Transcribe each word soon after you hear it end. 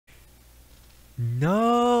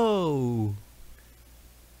No,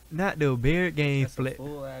 not the beard game That's a flip.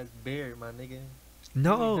 full ass beard, my nigga.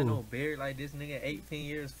 No. You ain't had no beard like this nigga. 18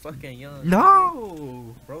 years fucking young.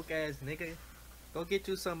 No. Nigga. Broke ass nigga. Go get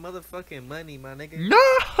you some motherfucking money, my nigga.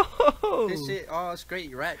 No. This shit all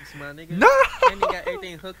straight racks, my nigga. No. And they got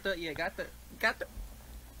everything hooked up. Yeah, got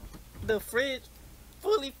the fridge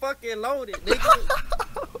fully fucking loaded, nigga.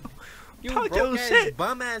 You Talk broke your ass shit.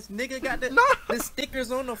 bum ass nigga got the No. the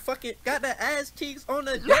stickers on the fucking got the ass cheeks on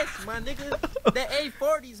the desk, my nigga. The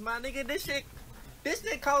A40s, my nigga. This shit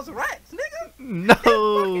costs racks, nigga. No.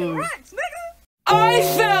 Fucking racks, nigga. I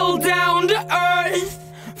fell down to earth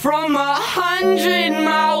from 100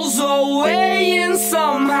 miles away, and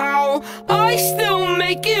somehow I still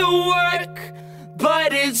make it work.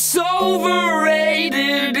 But it's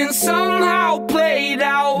overrated and somehow played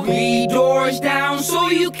out. The doors down so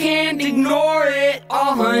you can't ignore it.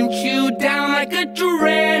 I'll hunt you down like a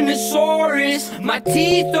Tyrannosaurus. My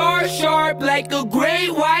teeth are sharp like a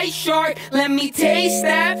great white shark. Let me taste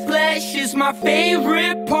that flesh, is my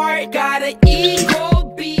favorite part. Got an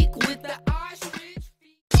eagle beak with the ostrich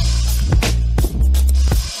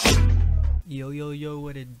feet. Yo,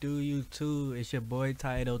 what it do, you too? It's your boy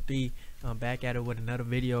Tovo. I'm back at it with another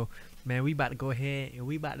video. Man, we about to go ahead and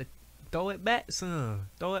we about to throw it back some.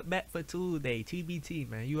 Throw it back for Tuesday. TBT,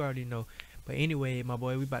 man. You already know. But anyway, my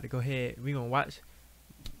boy, we about to go ahead. We gonna watch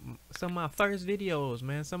some of my first videos,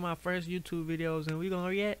 man. Some of my first YouTube videos, and we gonna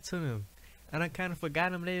react to them. And I kind of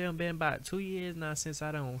forgot them. They done been about 2 years now since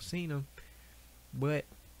I done seen them. But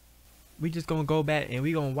we just gonna go back and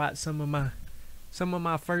we gonna watch some of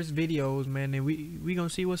my first videos, man, and we gonna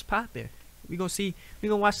see what's popping. We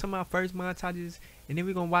gonna watch some of my first montages, and then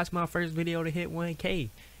we gonna watch my first video to hit 1K,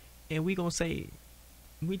 and we gonna say,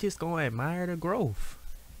 we just gonna admire the growth,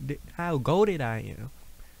 how goated I am.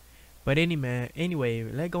 But anyway,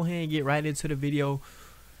 let's go ahead and get right into the video.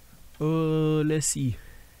 Let's see.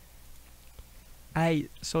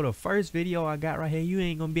 So the first video I got right here, you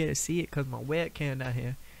ain't gonna be able to see it cause my webcam down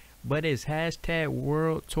here, but it's hashtag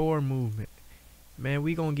World Tour Movement. Man,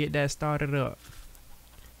 we gonna get that started up.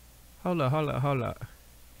 Hold up.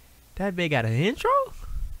 That big got an intro?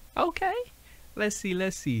 Okay. Let's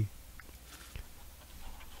see.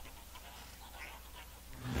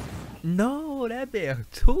 No, that bit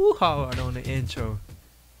too hard on the intro.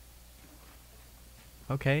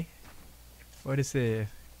 Okay. What is it?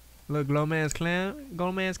 Look, Glowman's clam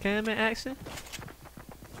in action.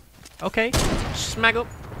 Okay. Smack up.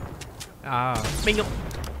 Bingo.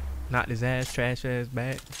 Knocked his ass, trash ass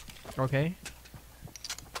back. Okay.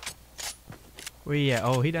 Where he at?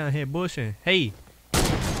 Oh, he down here bushing. Hey.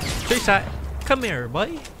 Trick shot. Come here,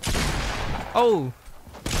 buddy. Oh.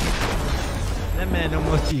 That man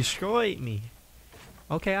almost destroyed me.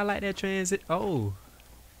 Okay, I like that transit. Oh.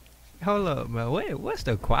 Hold up, man. Wait, what's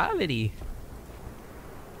the quality?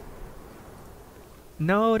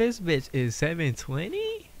 No, this bitch is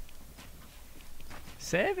 720?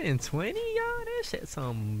 720, y'all? That shit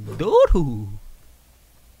some doo-doo.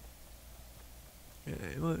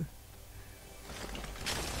 What?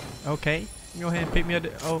 Okay, go ahead and pick me up.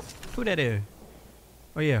 Oh, who that is?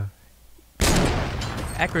 Oh yeah.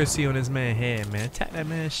 Accuracy on this man's head, man. Tap that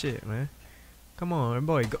man's shit, man. Come on,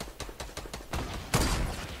 boy, go.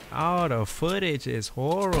 Oh, the footage is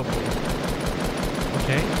horrible.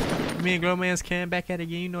 Okay, me and Glowman's cam back at it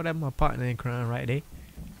again. You know that's my partner in crime right there.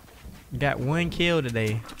 Got 1 kill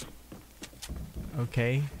today.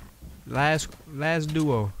 Okay, last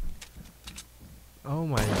duo. Oh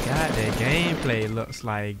my god, that gameplay looks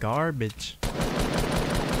like garbage.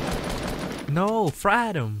 No,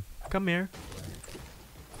 fried him. Come here.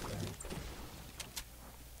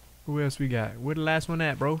 Who else we got? Where the last one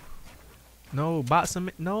at, bro? No,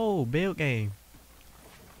 no, build game.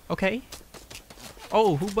 Okay.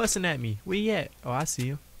 Oh, who busting at me? Where you at? Oh, I see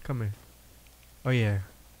him. Come here. Oh yeah.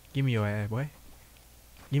 Give me your ass, boy.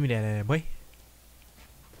 Give me that ass, boy.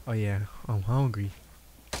 Oh yeah, I'm hungry.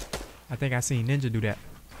 I think I seen Ninja do that.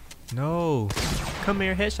 No. Come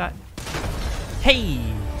here, headshot. Hey.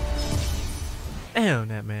 Damn,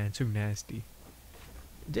 that man too nasty.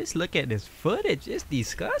 Just look at this footage. It's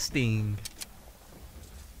disgusting.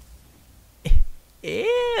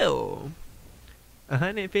 Ew.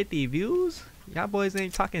 150 views? Y'all boys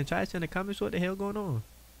ain't talking trash in the comments. What the hell going on?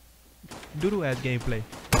 Doodoo ass gameplay.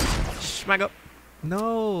 Smack up.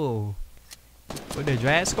 No. With the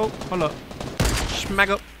drag scope? Hold up. Smack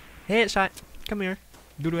up. Headshot. Come here.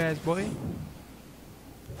 Doodoo ass boy.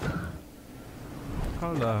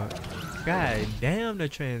 Hold up. God damn, the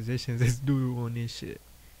transitions is doodoo on this shit.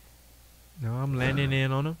 No, I'm landing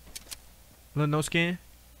in on him. Look, no skin.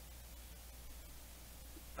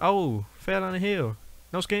 Oh, Fell on the hill.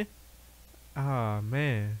 No skin. Oh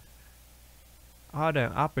man. All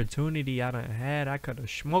the opportunity I done had, I could have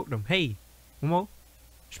smoked them. Hey, one more.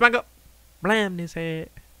 Smack up. Blam this head.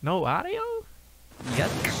 No audio?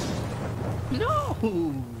 Yuck. No.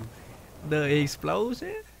 The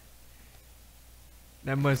explosion?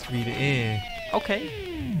 That must be the end.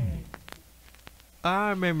 Okay. I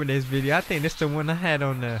remember this video. I think this the one I had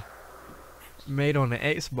on the made on the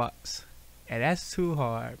Xbox. And that's too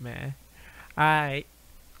hard, man. Alright.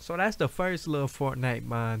 So that's the first little Fortnite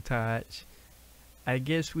montage. I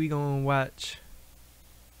guess we gonna watch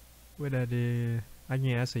what I did.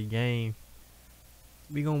 Again, that's a game.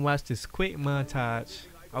 We gonna watch this quick montage.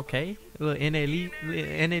 Okay, a little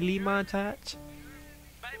NLE montage.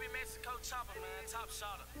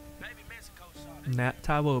 Not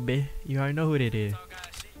Tovo, bitch. You already know who it is.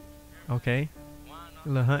 Okay, a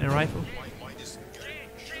little hunting rifle.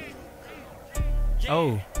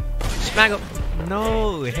 Oh, smack up.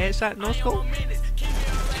 No headshot, no scope.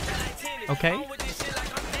 Okay.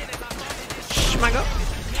 Smack up.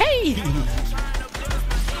 Hey!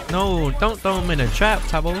 No, don't throw him in a trap,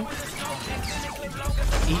 Tovo.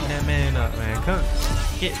 Eating that man up, man. Come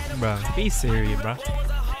get, bro. Be serious, bro.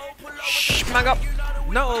 Smack up.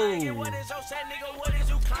 No.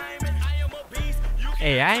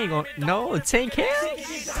 Hey, I ain't gonna. No, 10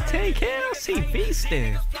 kills. 10 kills. He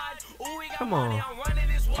beasting. Come on.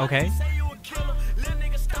 Okay.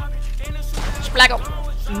 Smack up.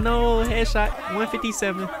 No headshot.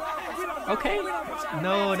 157. Okay.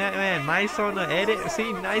 No, that man nice on the edit.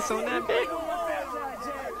 See, nice on that bit.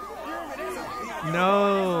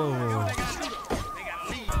 No.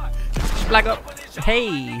 Splack up.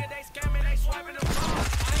 Hey.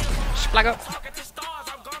 Splack up.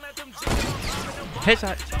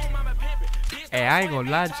 Headshot. Hey, I ain't gonna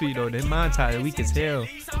lie to you though. This montage weak as hell.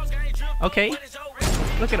 Okay.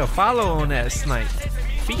 Look at the follow on that snipe.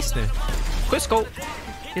 Feasting. Quick scope.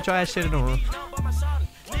 Get your ass shitted on.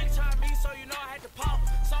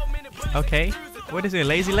 Okay. What is it?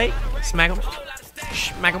 Lazy Lake? Smack him.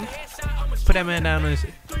 Smack him. Put that man down on his.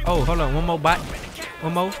 Oh, hold on. One more bot.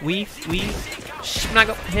 One more. Weave. Smack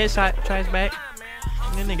up. Headshot. Tries back.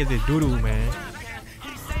 That nigga's is doo-doo, man.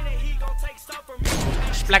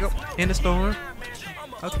 Splack up. In the storm.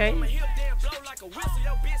 Okay.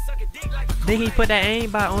 Then he put that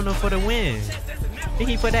aimbot on him for the win.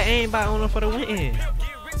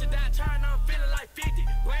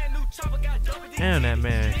 Damn, that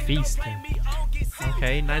man feasting.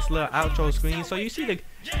 Okay, nice little outro screen. So you see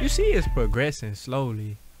it's progressing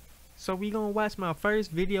slowly. So we gonna watch my first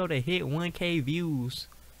video to hit 1K views,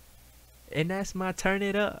 and that's my Turn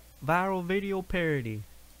It Up viral video parody.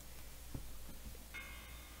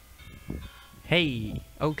 Hey,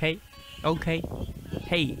 okay,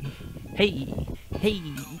 hey.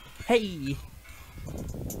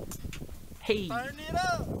 Turn it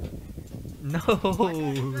up. No.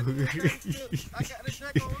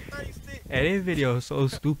 Hey, this video is so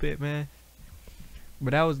stupid, man.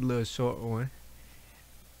 But that was a little short one.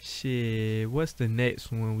 Shit, what's the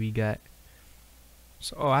next one we got?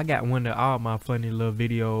 So, oh, I got one of all my funny little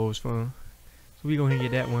videos from. So we gonna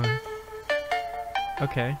get that one.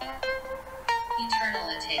 Okay.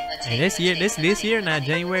 And this year now,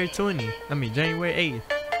 January 20. I mean January 8th.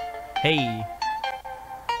 Hey.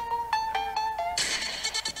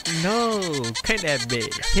 No, cut that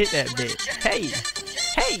bit. Hit that bit. Hey.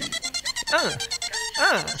 Hey.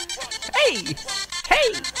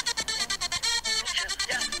 Hey.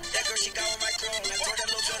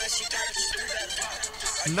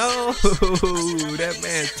 No, that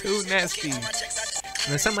man too nasty.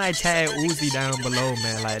 Now somebody tag Uzi down below,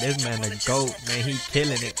 man. Like, this man the GOAT, man. He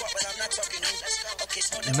killing it.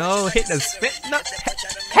 No, hit the spin. No.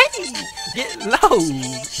 Hey, get low.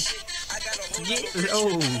 Get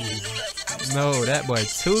low. No, that boy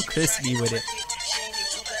too crispy with it.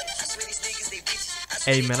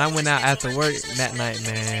 Hey, man, I went out after work that night,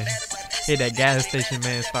 man. Hit that gas station,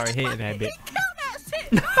 man. Started hitting that bit.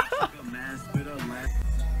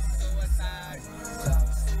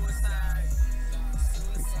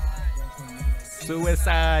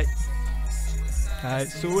 Suicide. Alright,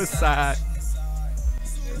 suicide.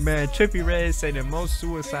 Man, Trippy Red say the most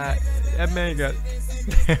suicide. That man got.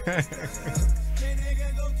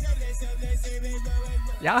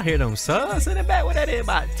 Y'all hear them subs in the back? What that is,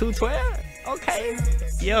 about 212? Okay.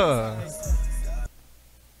 Yeah.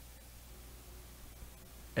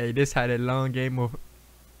 Hey, this how that long game of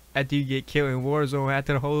after you get killed in Warzone,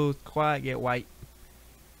 after the whole squad get wiped.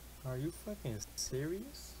 Are you fucking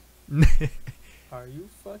serious? Are you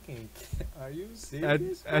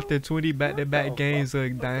serious? After 20 back-to-back games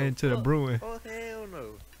of dying to the Bruin. Oh hell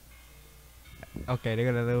no. Okay, they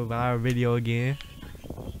got a little viral video again.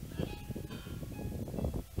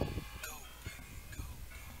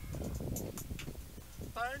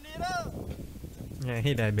 Turn it up. Yeah,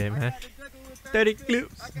 hit that bit, I man. got the Draco with 30 sticks.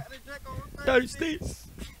 clips. I got the Draco with 30 sticks.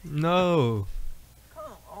 No. Come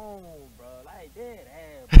on, bro. Like that.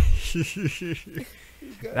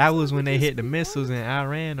 That was when they hit the missiles in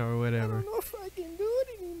Iran or whatever. I don't know if I can do it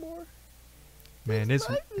anymore. Man, this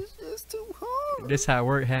life is just too hard. this how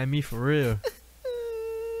work had me for real.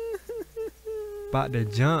 About to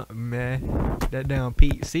jump, man. That damn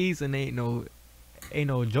peak season ain't no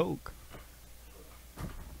joke.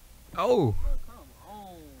 Oh, Bro, come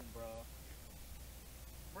on, bro.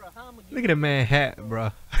 Bro, how I'ma look at the man hat, bro.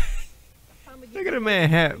 Look at the man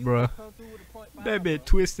hat, bro. That bit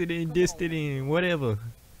twisted and disted and whatever.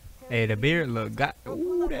 Hey, the beard look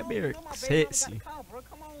ooh, that beard sexy.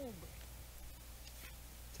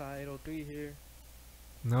 Title 3 here.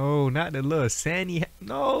 No, not the little sandy.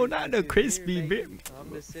 No, not the crispy beard. I'm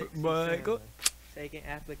the sexy Boy, go. Santa. Taking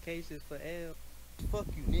applications for L. Fuck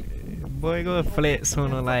you, nigga. Boy, go flex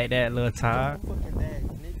on her like that, little Todd. Fucking bad,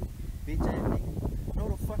 nigga. Bitch ass nigga. No,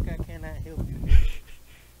 the fuck I cannot help you, nigga.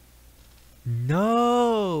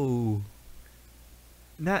 No,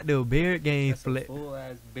 not the beard game That's a flex. full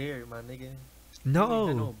ass beard, my nigga. You ain't got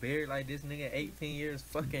no No, beard like this nigga. 18 years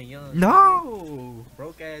fucking young. no, Nigga.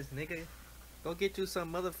 Broke ass nigga. Go get you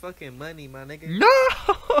some motherfucking money, my nigga.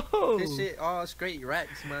 no. This shit all straight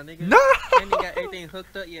racks, my nigga. No. And you got everything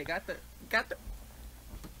hooked up. Yeah, got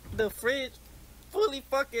the fridge fully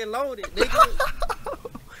fucking loaded, nigga.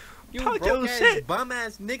 You Talk broke your ass shit. bum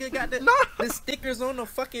ass nigga got the No. the stickers on the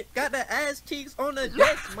fucking got the ass cheeks on the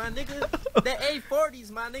desk, my nigga. The A40s,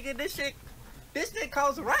 my nigga. This shit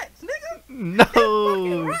costs racks, nigga. No.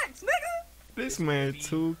 Fucking racks, nigga. This man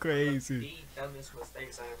too crazy. The dumbest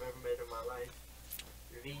mistakes I have ever made in my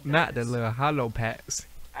life. Not the little hollow packs.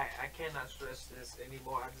 I cannot stress this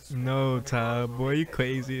anymore. I just No, Todd, boy, you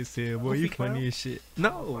crazy as hell. Boy, you funny as shit.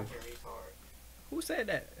 No. Who said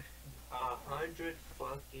that? $100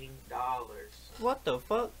 fucking. What the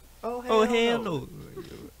fuck? Oh Oh, hell no.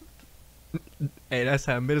 Hey, that's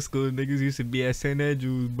how middle school niggas used to be at St.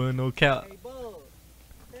 Andrews, but no cap. Hey, Bug. Hell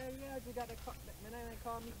yeah, you got that call. Man, they ain't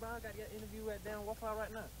called me, bro. I got your interview at down Waffle House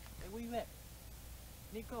right now. Hey, where you at?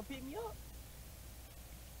 Need to come pick me up?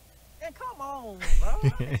 Hey, come on, bro.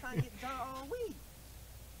 I've been trying to get the job all week.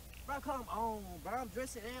 Bro, come on, bro. I'm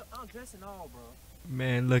dressing all, bro.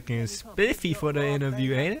 Man looking spiffy for the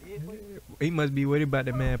interview, ain't it? He must be worried about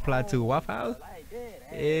the man apply to Waffle House. Like that,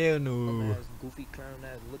 Hell no. goofy clown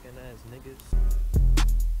ass looking ass niggas.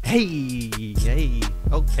 Hey, hey,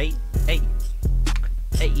 okay, hey,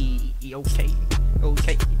 hey, okay,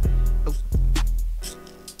 okay. Oh.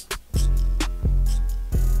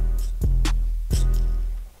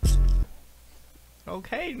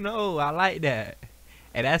 Okay, no, I like that.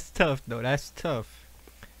 Hey, that's tough though. That's tough.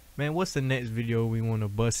 Man, what's the next video we want to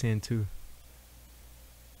bust into?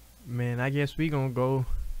 Man, I guess we gonna go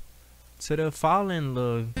to the Fallen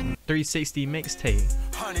little 360 mixtape.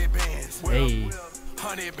 Hey,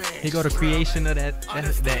 here go the creation of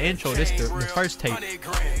that intro. This the first tape. Okay.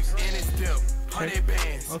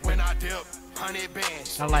 Okay.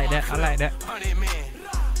 I like that. I like that.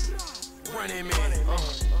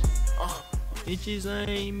 Itches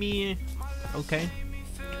ain't me. Okay.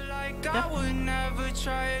 Yeah.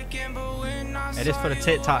 Hey, this for the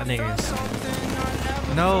TikTok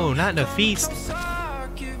niggas. No, not the feast.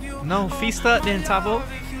 No, feast up then, Tovo.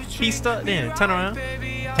 Feast up then. Turn around.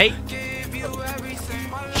 Hey.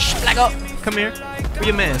 Slack up. Come here. Where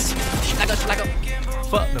your mans? Slack up, slack up.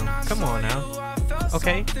 Fuck them. Come on now.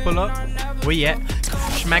 Okay, pull up. Where you at?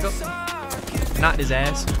 Smack up. Knock his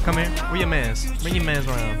ass. Come here. Where your mans? Bring your mans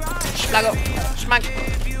around. Slack up. Smack.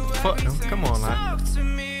 Fuck them. Come on, like.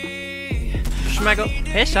 Smack up.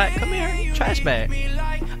 Headshot. Come here. Trash bag.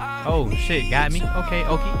 Oh shit. Got me. Okay.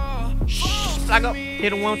 Okay. Slack up.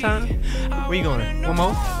 Hit him one time. Where you going? One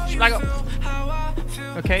more. Slack up.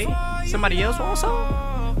 Okay. Somebody else want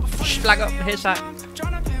some? Slack up. Headshot.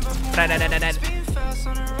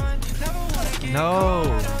 No.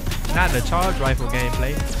 Not the charge rifle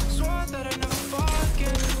gameplay.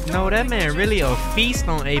 No, that man really a feast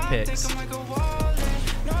on Apex.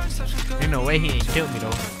 Ain't no way he ain't killed me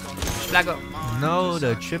though. Slack up. No,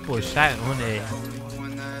 the triple shot on it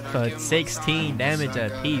for 16 damage a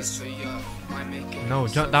piece. No,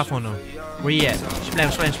 jumped off on them. Where you at?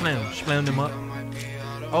 Slam, slam, slam. Slam them up.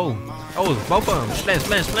 Oh, both of them. Slam,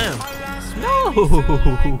 slam, slam. No.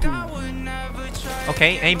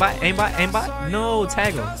 Okay, aimbot, aimbot, aimbot. No,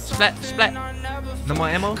 tag him. Splat, splat. No more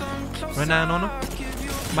ammo. Run down on him.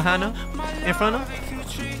 Behind him. In front of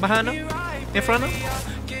him. Behind him. In front of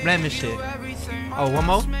him? Blam this shit. Oh, one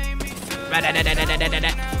more?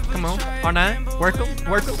 Come on. R9. Work him.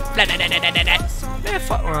 Work him. Man,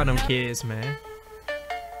 fuck around them kids, man.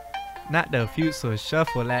 Not the future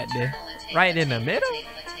shuffle like that. Right in the middle?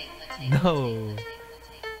 No.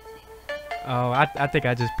 Oh, I think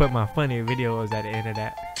I just put my funny videos at the end of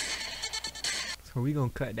that. So we gonna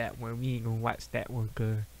cut that one. We ain't gonna watch that one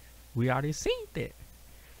cause we already seen that.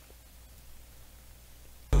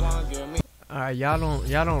 Alright, y'all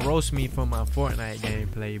don't roast me for my Fortnite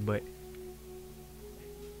gameplay, but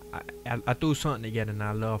I threw something together and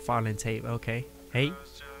I love falling tape. Okay. Hey.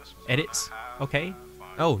 Edits. Okay.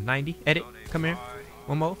 Oh, 90. Edit. Come here.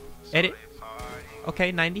 One more. Edit.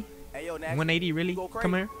 Okay, 90. 180 really?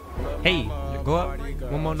 Come here. Hey, go up.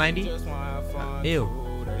 One more 90. Ew.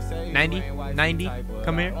 90. 90.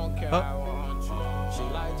 Come here. Up.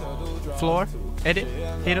 Floor. Edit.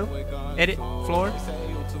 Hit him. Edit. Floor.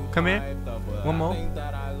 Come here. One more.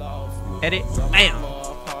 Edit. Bam.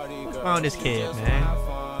 What's wrong with this kid, man?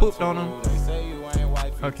 Pooped on him.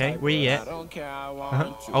 Okay, where you at?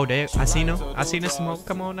 Oh, there. I seen him. I seen the smoke.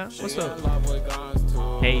 Come on now. What's up?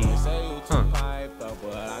 Hey.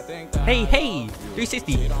 Hey, hey.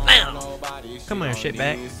 360. Bam. Come on, shit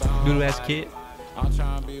back. Doodle ass kid.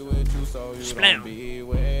 Splam.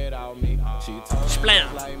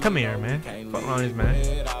 Splam. Come here, man. Fuck on this man.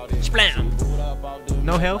 Splam.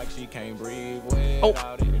 No health. Oh,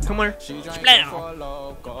 come here. Splam.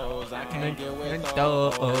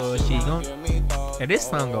 She gon'. Yeah, this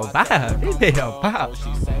song go vibe. This video pop.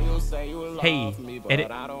 Hey, edit.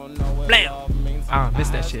 Blam. Ah,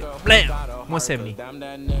 missed that shit. Blam. 170.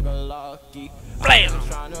 Blam.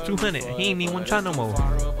 200. He ain't even try no more.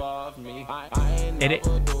 Edit.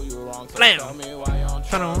 Blam.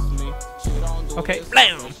 Turn on. Okay.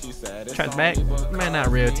 Blam. Trash back. Man, not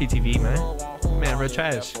real TTV, man. Man, real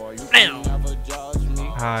trash. Blam.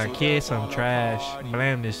 Ah, kid, some trash.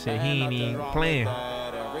 Blam this shit. He ain't even playing.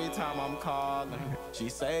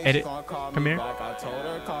 Edit. Come here.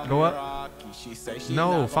 Go up.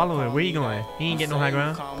 No, follow it. Where you going? He ain't getting no high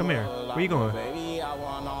ground. Come here. Where you going?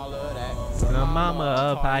 The mama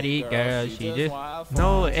a potty girl. She just.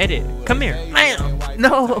 No, edit. Come here. Bam.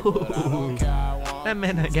 No. That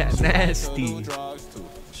man done got nasty.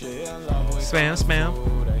 Spam, spam.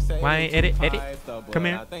 Why ain't edit? Edit. Come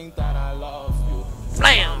here.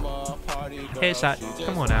 Blam. Headshot.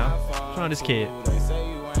 Come on now. What's wrong with this kid?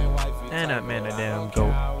 And that man a damn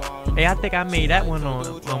goat. Hey, I think I made that one on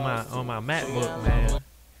my MacBook, man.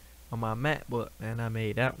 On my MacBook, man, I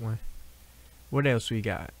made that one. What else we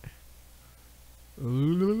got?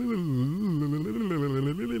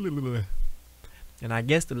 And I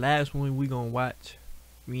guess the last one we gonna watch,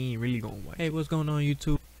 we ain't really gonna watch. Hey, what's going on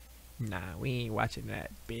YouTube? Nah, we ain't watching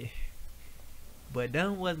that bit. But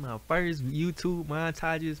that was my first YouTube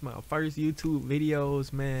montages, my first YouTube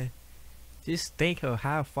videos, man. Just think of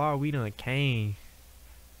how far we done came.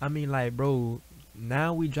 I mean, like, bro,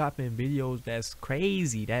 now we dropping videos that's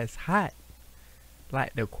crazy, that's hot.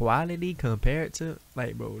 Like, the quality compared to,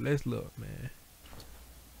 like, bro, let's look, man.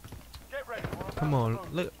 Come on,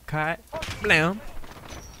 look, cut. Blam.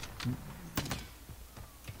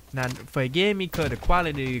 Now, forgive me cause the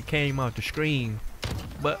quality came off the screen.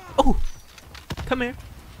 But, oh, come here.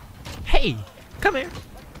 Hey, come here.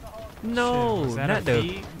 No, not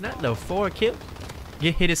the 4 kill.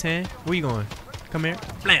 Get hit his hand. Where you going? Come here.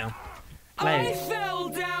 Blam. I fell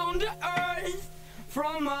down to earth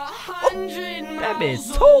from 100 miles that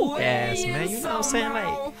bitch too fast, man. You know what I'm saying?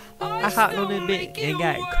 Like, I hopped on this bit and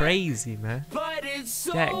got crazy, man.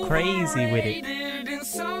 Got crazy with it.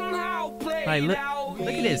 Like, look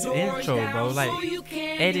at this intro, bro. Like,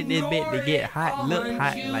 edit this bit to get hot, look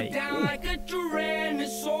hot, like.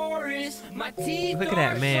 Look at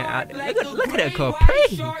that, man. Look at that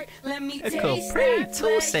Capri. That Capri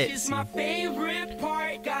too sexy.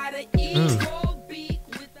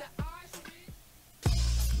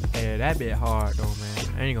 Yeah, that bit hard though,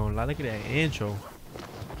 man. I ain't gonna lie. Look at that intro.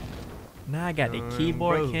 Now I got the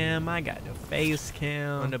keyboard cam. I got the face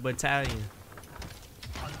cam on the battalion.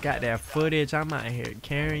 Got that footage. I'm out here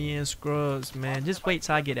carrying scrubs, man. Just wait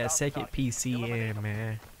till I get that second PC in,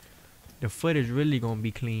 man. The footage really gonna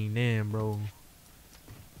be clean then, bro.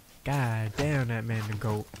 God damn, that man the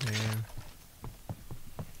GOAT, man.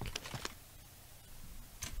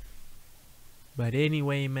 But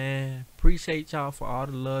anyway, man, appreciate y'all for all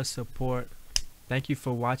the love, support. Thank you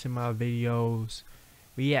for watching my videos.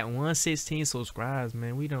 We at 116 subscribers,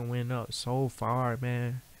 man. We done went up so far,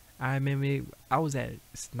 man. I remember I was at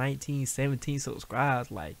 19, 17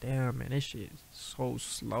 subscribers. Like, damn, man, this shit is so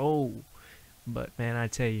slow. But man, I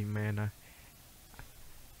tell you, man,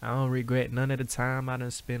 I don't regret none of the time I done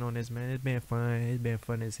spent on this, man. It's been fun. It's been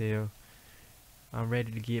fun as hell. I'm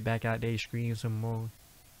ready to get back out there, screen some more,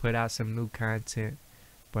 put out some new content.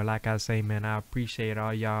 But like I say, man, I appreciate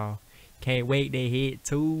all y'all. Can't wait to hit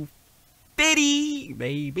 250,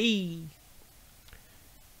 baby.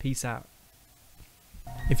 Peace out.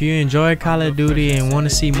 If you enjoy Call of Duty and want to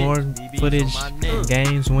see more footage,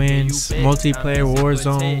 games, wins, multiplayer,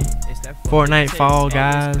 Warzone, Fortnite, Fall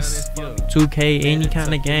Guys, 2K, any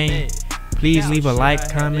kind of game, please leave a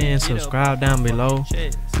like, comment, and subscribe down below.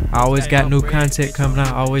 I always got new content coming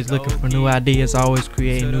out, always looking for new ideas, always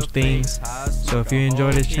creating new things. So if you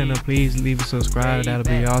enjoy this channel, please leave a subscribe. That'll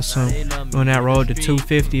be awesome. We're on that road to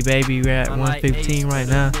 250, baby. We're at 115 right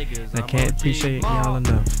now, and I can't appreciate y'all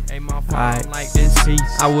enough. Alright,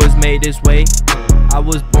 peace. I was made this way. I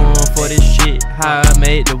was born for this shit. How I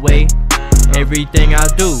made the way. Everything I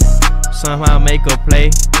do, somehow make a play.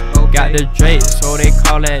 Got the Drake, so they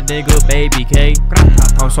call that nigga Baby K.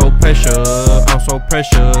 I'm so pressure, I'm so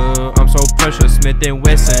pressure, I'm so pressure. Smith &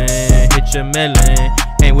 Wesson, hit your melon.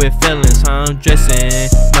 Ain't with feelings, how I'm dressing,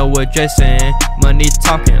 no addressing. Money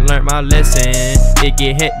talking, learned my lesson. It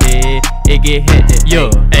get hectic, it get hectic. Yo,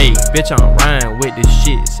 hey, bitch, I'm riding with the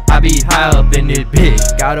shits. I be high up in this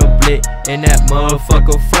bitch. Got a blick, and that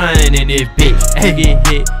motherfucker frying in this bitch. Hey, get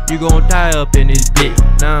hit, you gon' die up in this bitch.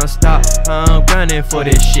 Non-stop, I'm grinding for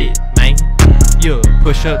this shit, man. Yo,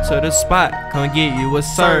 push up to the spot, come get you a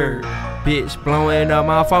serve. Bitch blowing up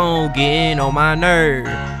my phone, getting on my nerve.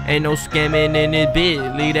 Ain't no scamming in this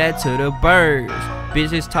bitch, leave that to the birds.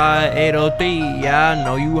 Bitch, it's tired 803, yeah, I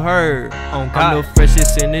know you heard. I'm the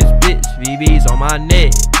freshest in this bitch, VV's on my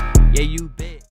neck, yeah, you bet.